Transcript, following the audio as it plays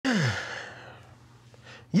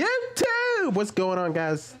YouTube. What's going on,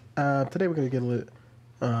 guys? Today we're gonna get a little.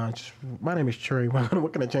 My name is Trey.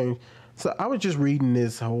 What can I change? So I was just reading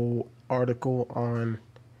this whole article on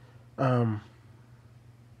the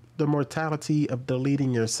mortality of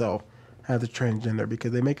deleting yourself as a transgender,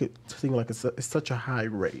 because they make it seem like it's such a high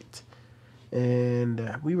rate.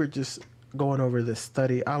 And we were just going over this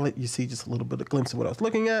study. I'll let you see just a little bit of a glimpse of what I was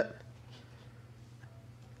looking at.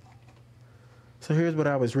 So here's what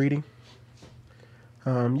I was reading.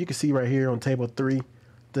 You can see right here on table 3,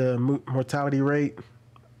 the mortality rate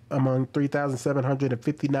among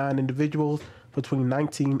 3,759 individuals between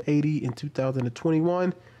 1980 and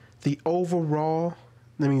 2021. The overall,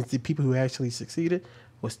 that means the people who actually succeeded,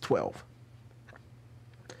 was 12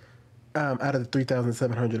 out of the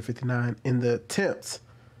 3,759. And the attempts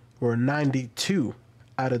were 92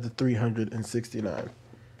 out of the 369.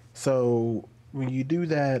 So when you do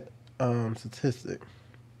that statistic,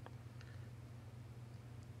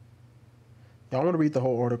 y'all want to read the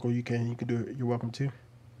whole article, you can do it, you're welcome to.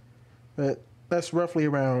 But that's roughly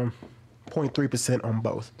around 0.3% on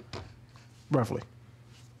both. Roughly.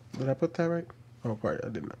 Did I put that right? Oh, right, I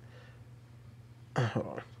did not. Hold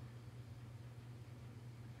on.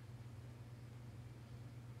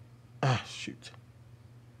 Ah, shoot.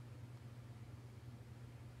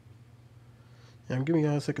 Yeah, I'm giving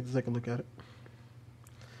y'all a second to take a look at it.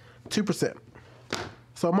 2%.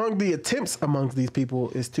 So among the attempts amongst these people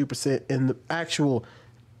is 2%, and the actual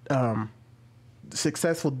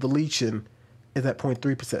successful deletion is at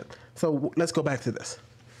 0.3%. So let's go back to this.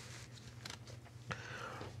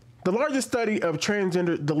 The largest study of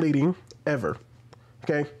transgender deleting ever.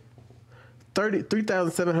 Okay.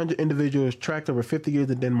 3,700 individuals tracked over 50 years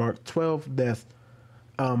in Denmark, 12 deaths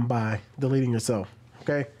by deleting yourself.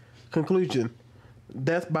 Okay. Conclusion.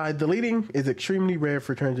 Death by deleting is extremely rare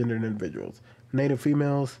for transgender individuals. Native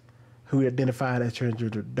females who identified as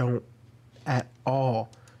transgender don't at all.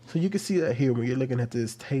 So you can see that here when you're looking at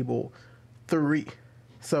this table 3.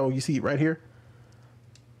 So you see right here.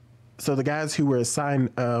 So the guys who were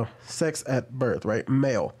assigned sex at birth, right?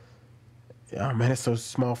 Male. Oh man, it's so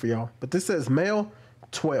small for y'all. But this says male,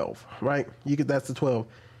 12, right? That's the 12.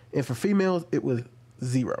 And for females, it was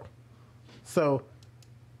 0. So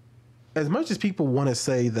as much as people want to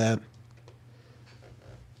say that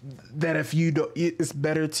if you don't, it's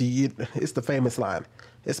better to, it's the famous line.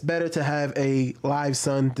 It's better to have a live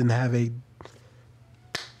son than have a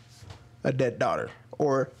dead daughter.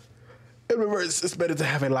 Or in reverse, it's better to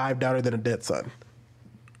have a live daughter than a dead son.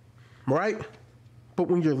 Right? But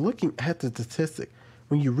when you're looking at the statistic,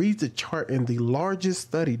 when you read the chart in the largest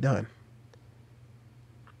study done,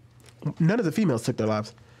 none of the females took their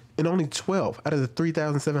lives. And only 12 out of the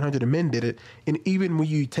 3,700 men did it. And even when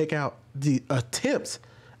you take out the attempts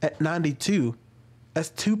at 92, that's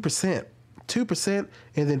 2%. 2%,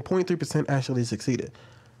 and then 0.3% actually succeeded.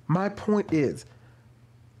 My point is,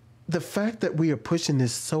 the fact that we are pushing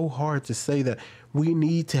this so hard to say that we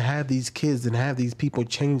need to have these kids and have these people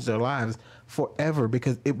change their lives forever,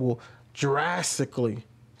 because it will drastically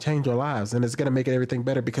change their lives, and it's going to make everything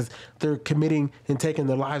better because they're committing and taking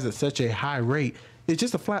their lives at such a high rate. It's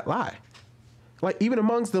just a flat lie. Like, even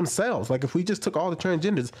amongst themselves, like if we just took all the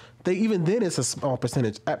transgenders, even then it's a small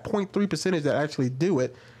percentage, at 0.3% that actually do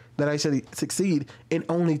it, that actually succeed, and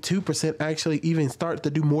only 2% actually even start to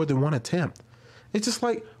do more than one attempt. It's just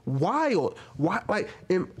like wild. Why? Like,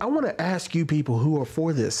 and I want to ask you people who are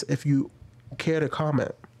for this, if you care to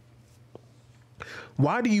comment,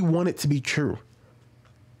 why do you want it to be true?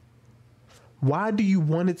 Why do you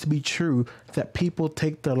want it to be true that people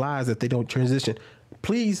take their lives if they don't transition?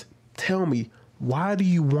 Please tell me, why do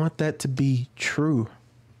you want that to be true?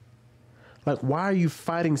 Like, why are you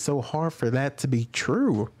fighting so hard for that to be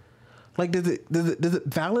true? Like, does it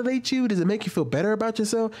validate you? Does it make you feel better about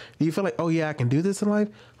yourself? Do you feel like, oh yeah, I can do this in life?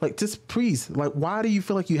 Like, just please, like, why do you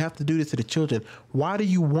feel like you have to do this to the children? Why do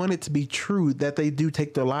you want it to be true that they do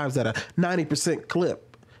take their lives at a 90%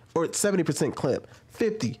 clip or 70% clip,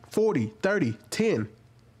 50, 40, 30, 10?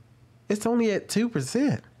 It's only at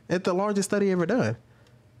 2% at the largest study ever done.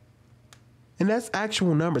 And that's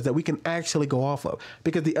actual numbers that we can actually go off of,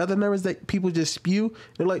 because the other numbers that people just spew,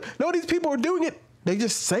 they're like, no, these people are doing it. They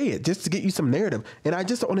just say it just to get you some narrative. And I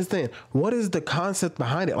just don't understand, what is the concept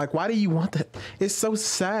behind it? Like, why do you want that? It's so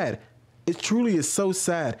sad. It truly is so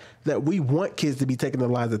sad that we want kids to be taking their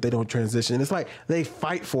lives that they don't transition. It's like they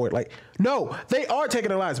fight for it. Like, no, they are taking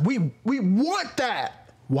their lives. We want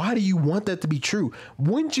that. Why do you want that to be true?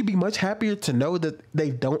 Wouldn't you be much happier to know that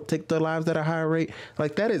they don't take their lives at a higher rate?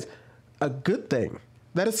 Like, that is a good thing.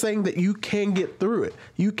 That is saying that you can get through it.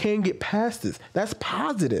 You can get past this. That's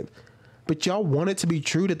positive. But y'all want it to be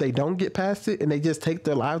true that they don't get past it and they just take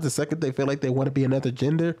their lives the second they feel like they want to be another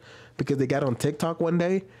gender because they got on TikTok one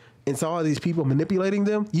day and saw all these people manipulating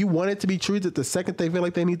them. You want it to be true that the second they feel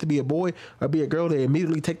like they need to be a boy or be a girl, they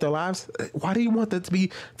immediately take their lives. Why do you want that to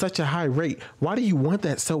be such a high rate? Why do you want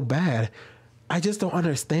that so bad? I just don't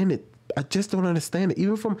understand it. I just don't understand it.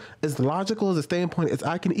 Even from as logical as a standpoint as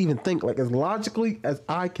I can even think, like as logically as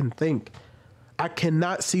I can think, I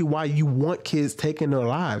cannot see why you want kids taking their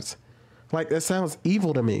lives. Like, that sounds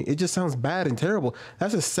evil to me. It just sounds bad and terrible.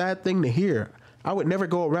 That's a sad thing to hear. I would never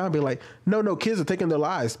go around and be like, no, kids are taking their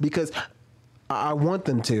lives because I want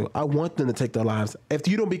them to. I want them to take their lives. If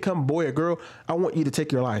you don't become a boy or girl, I want you to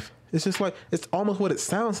take your life. It's just like, it's almost what it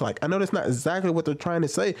sounds like. I know that's not exactly what they're trying to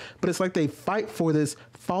say, but it's like they fight for this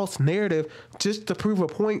false narrative just to prove a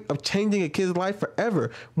point of changing a kid's life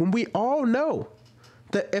forever. When we all know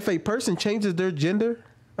that if a person changes their gender,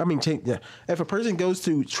 if a person goes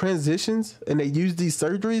to transitions and they use these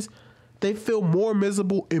surgeries, they feel more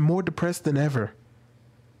miserable and more depressed than ever.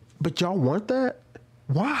 But y'all want that?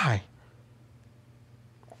 Why?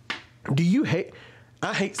 Do you hate?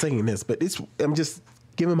 I hate saying this, but I'm just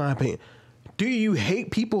giving my opinion. Do you hate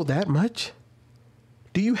people that much?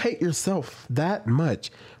 Do you hate yourself that much?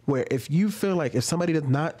 Where if you feel like if somebody does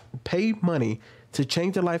not pay money to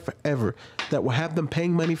change their life forever, that will have them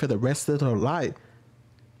paying money for the rest of their life,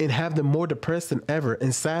 and have them more depressed than ever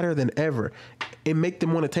and sadder than ever and make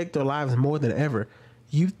them want to take their lives more than ever.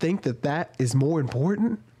 You think that that is more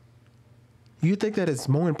important? You think that it's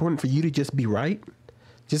more important for you to just be right?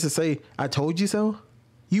 Just to say, I told you so?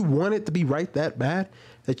 You want it to be right that bad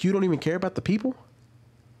that you don't even care about the people?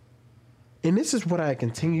 And this is what I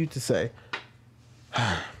continue to say.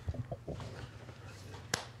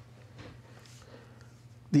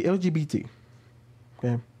 The LGBT,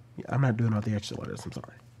 okay? I'm not doing all the extra letters, I'm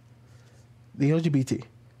sorry. The LGBT,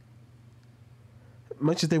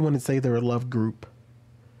 much as they want to say they're a love group,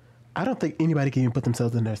 I don't think anybody can even put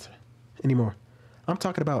themselves in there anymore. I'm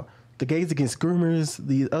talking about the gays against groomers,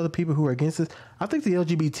 the other people who are against this. I think the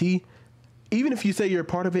LGBT, even if you say you're a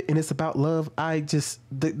part of it and it's about love, that is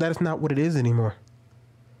not what it is anymore.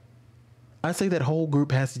 I say that whole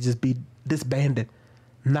group has to just be disbanded,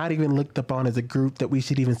 not even looked upon as a group that we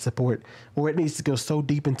should even support, or it needs to go so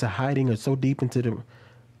deep into hiding or so deep into the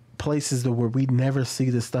places where we never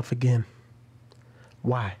see this stuff again.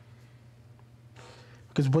 Why?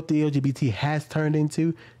 Because what the LGBT has turned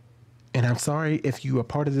into, and I'm sorry if you are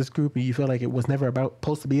part of this group and you feel like it was never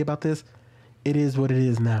supposed to be about this, it is what it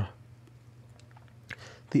is now.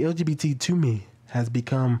 The LGBT to me has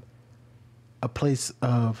become a place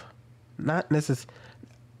of not necessarily,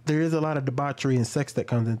 there is a lot of debauchery and sex that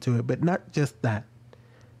comes into it, but not just that.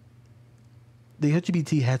 The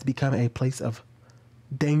LGBT has become a place of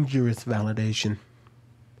dangerous validation.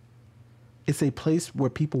 It's a place where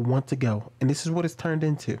people want to go, and this is what it's turned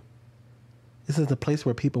into. This is the place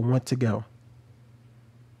where people want to go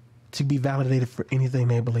to be validated for anything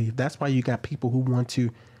they believe. That's why you got people who want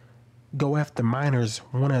to go after minors,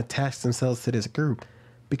 want to attach themselves to this group,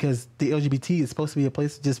 because the LGBT is supposed to be a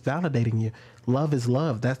place of just validating you. Love is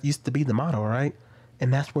love. That used to be the motto, right?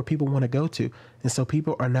 And that's where people want to go to. And so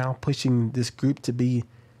people are now pushing this group to be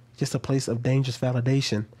just a place of dangerous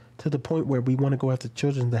validation, to the point where we want to go after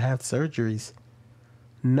children to have surgeries,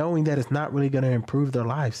 knowing that it's not really going to improve their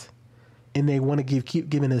lives. And they want to keep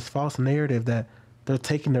giving this false narrative that they're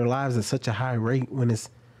taking their lives at such a high rate, when it's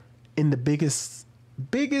in the biggest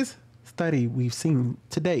study we've seen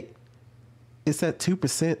to date. It's at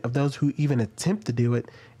 2% of those who even attempt to do it.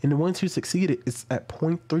 And the ones who succeeded, it's at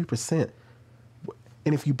 0.3%.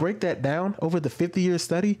 And if you break that down over the 50-year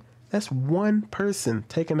study, that's one person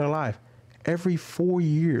taking their life every 4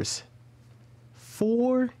 years.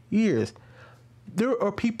 4 years. There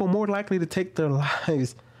are people more likely to take their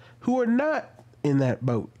lives who are not in that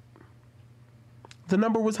boat. The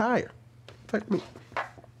number was higher. In fact, let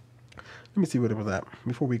me see what it was at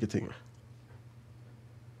before we continue.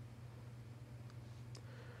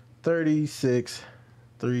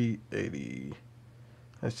 36,380.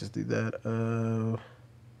 Let's just do that.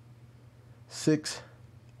 6.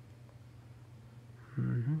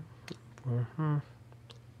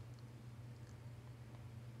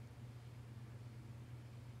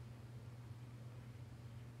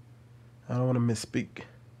 I don't want to misspeak.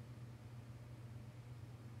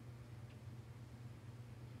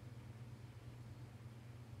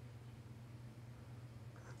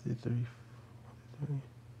 Three,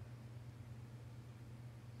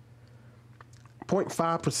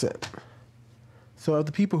 0.5%. So of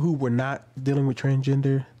the people who were not dealing with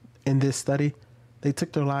transgender in this study, they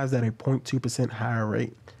took their lives at a 0.2% higher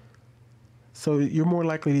rate. So you're more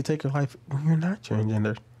likely to take your life when you're not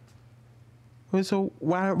transgender. Well, so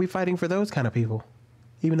why aren't we fighting for those kind of people?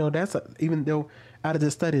 Even though out of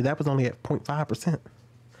this study that was only at 0.5%.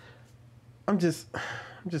 I'm just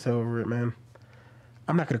over it, man.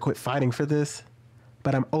 I'm not gonna quit fighting for this,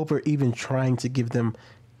 but I'm over even trying to give them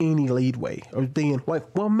any leadway or being like,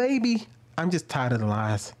 well, maybe. I'm just tired of the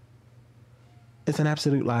lies. It's an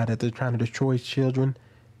absolute lie that they're trying to destroy children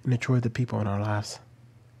and destroy the people in our lives.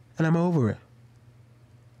 And I'm over it.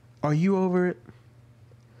 Are you over it?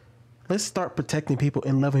 Let's start protecting people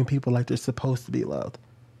and loving people like they're supposed to be loved.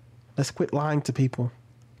 Let's quit lying to people.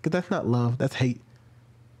 Because that's not love. That's hate.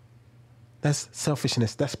 That's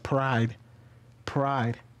selfishness. That's pride.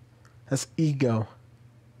 Pride. That's ego.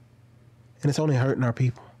 And it's only hurting our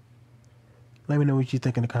people. Let me know what you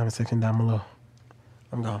think in the comment section down below.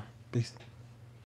 I'm gone. Peace.